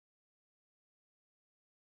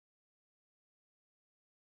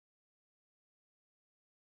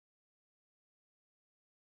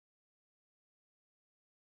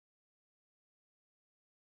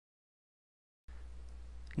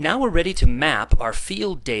Now we're ready to map our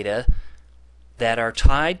field data that are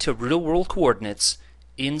tied to real-world coordinates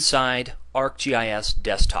inside ArcGIS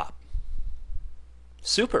Desktop.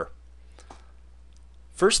 Super!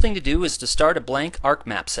 First thing to do is to start a blank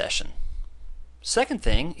ArcMap session. Second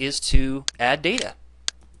thing is to add data.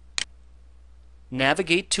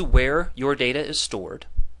 Navigate to where your data is stored.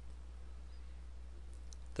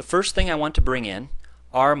 The first thing I want to bring in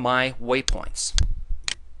are my waypoints.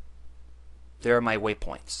 There are my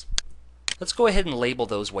waypoints. Let's go ahead and label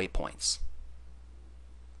those waypoints.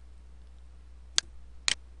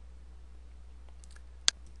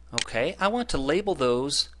 Okay, I want to label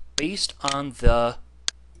those based on the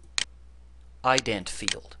ident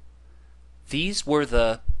field. These were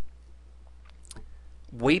the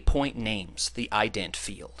waypoint names, the ident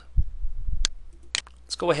field.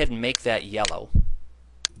 Let's go ahead and make that yellow,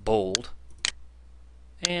 bold,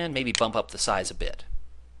 and maybe bump up the size a bit.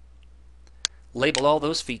 Label all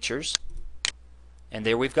those features, and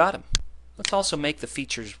there we've got them. Let's also make the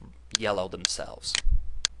features yellow themselves.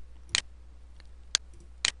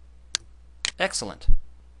 Excellent.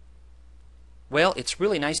 Well, it's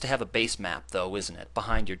really nice to have a base map, though, isn't it,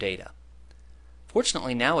 behind your data.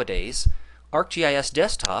 Fortunately, nowadays, ArcGIS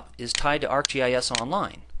Desktop is tied to ArcGIS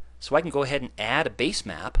Online, so I can go ahead and add a base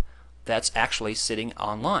map that's actually sitting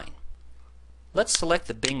online. Let's select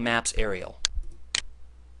the Bing Maps aerial.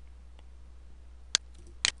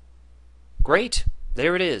 Great,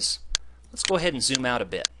 there it is. Let's go ahead and zoom out a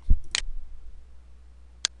bit.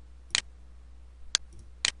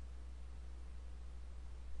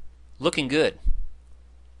 Looking good.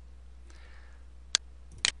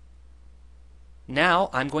 Now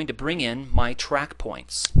I'm going to bring in my track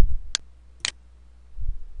points.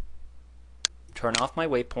 Turn off my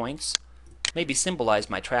waypoints. Maybe symbolize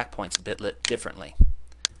my track points a bit differently.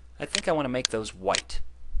 I think I want to make those white.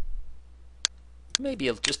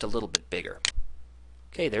 Maybe just a little bit bigger.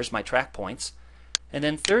 Okay, there's my track points. And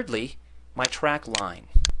then thirdly, my track line.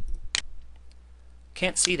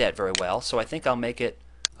 Can't see that very well, so I think I'll make it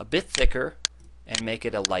a bit thicker and make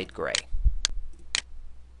it a light gray.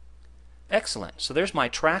 Excellent. So there's my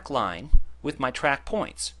track line with my track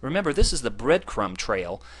points. Remember, this is the breadcrumb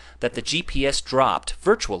trail that the GPS dropped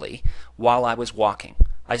virtually while I was walking.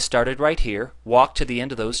 I started right here, walked to the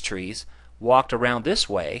end of those trees, walked around this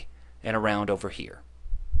way, and around over here.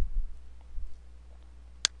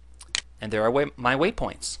 And there are my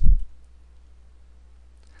waypoints.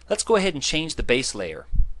 Let's go ahead and change the base layer.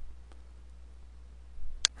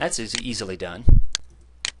 That's easily done.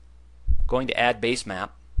 Going to add base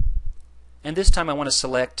map. And this time I want to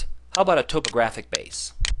select, how about a topographic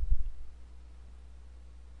base?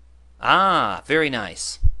 Ah, very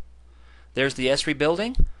nice. There's the Esri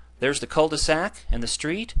building, there's the cul-de-sac and the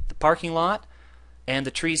street, the parking lot, and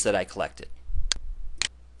the trees that I collected.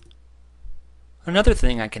 Another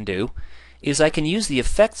thing I can do is I can use the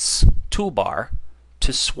effects toolbar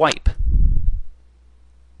to swipe,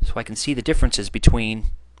 so I can see the differences between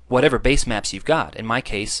whatever base maps you've got. In my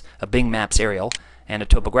case, a Bing Maps aerial and a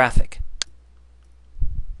topographic.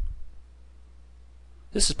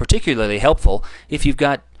 This is particularly helpful if you've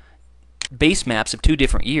got base maps of 2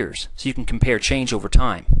 different years, so you can compare change over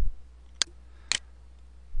time.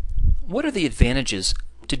 What are the advantages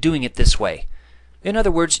to doing it this way? In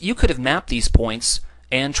other words, you could have mapped these points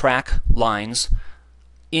and track lines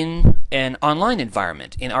in an online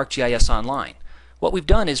environment, in ArcGIS Online. What we've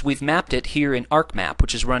done is we've mapped it here in ArcMap,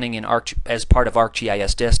 which is running in as part of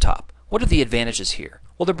ArcGIS Desktop. What are the advantages here?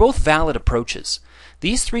 Well, they're both valid approaches.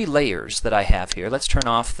 These 3 layers that I have here, let's turn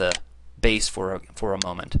off the base for a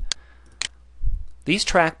moment. These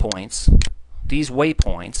track points, these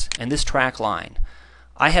waypoints, and this track line,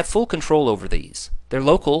 I have full control over these. They're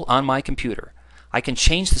local on my computer. I can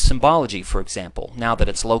change the symbology, for example, now that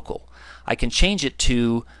it's local. I can change it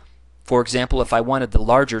to, for example, if I wanted the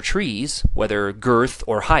larger trees, whether girth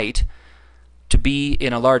or height, to be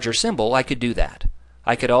in a larger symbol, I could do that.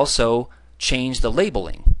 I could also change the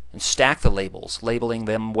labeling and stack the labels, labeling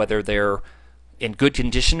them whether they're in good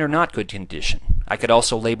condition or not good condition. I could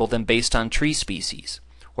also label them based on tree species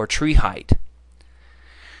or tree height.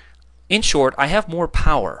 In short, I have more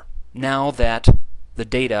power now that the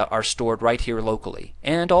data are stored right here locally.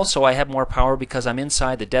 And also I have more power because I'm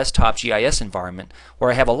inside the desktop GIS environment,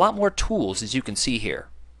 where I have a lot more tools, as you can see here.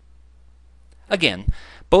 Again,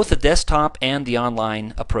 both the desktop and the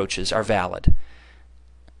online approaches are valid.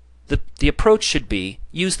 The approach should be,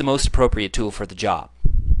 use the most appropriate tool for the job.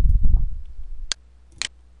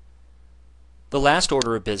 The last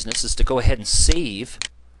order of business is to go ahead and save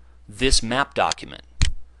this map document.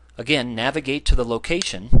 Again, navigate to the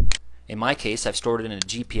location. In my case, I've stored it in a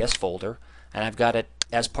GPS folder, and I've got it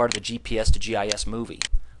as part of the GPS to GIS movie.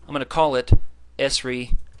 I'm going to call it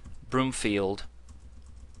Esri Broomfield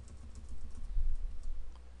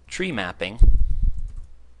Tree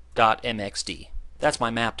Mapping.mxd. That's my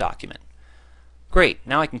map document. Great,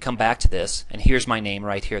 now I can come back to this, and here's my name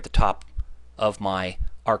right here at the top of my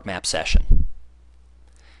ArcMap session.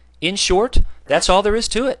 In short, that's all there is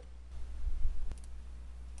to it.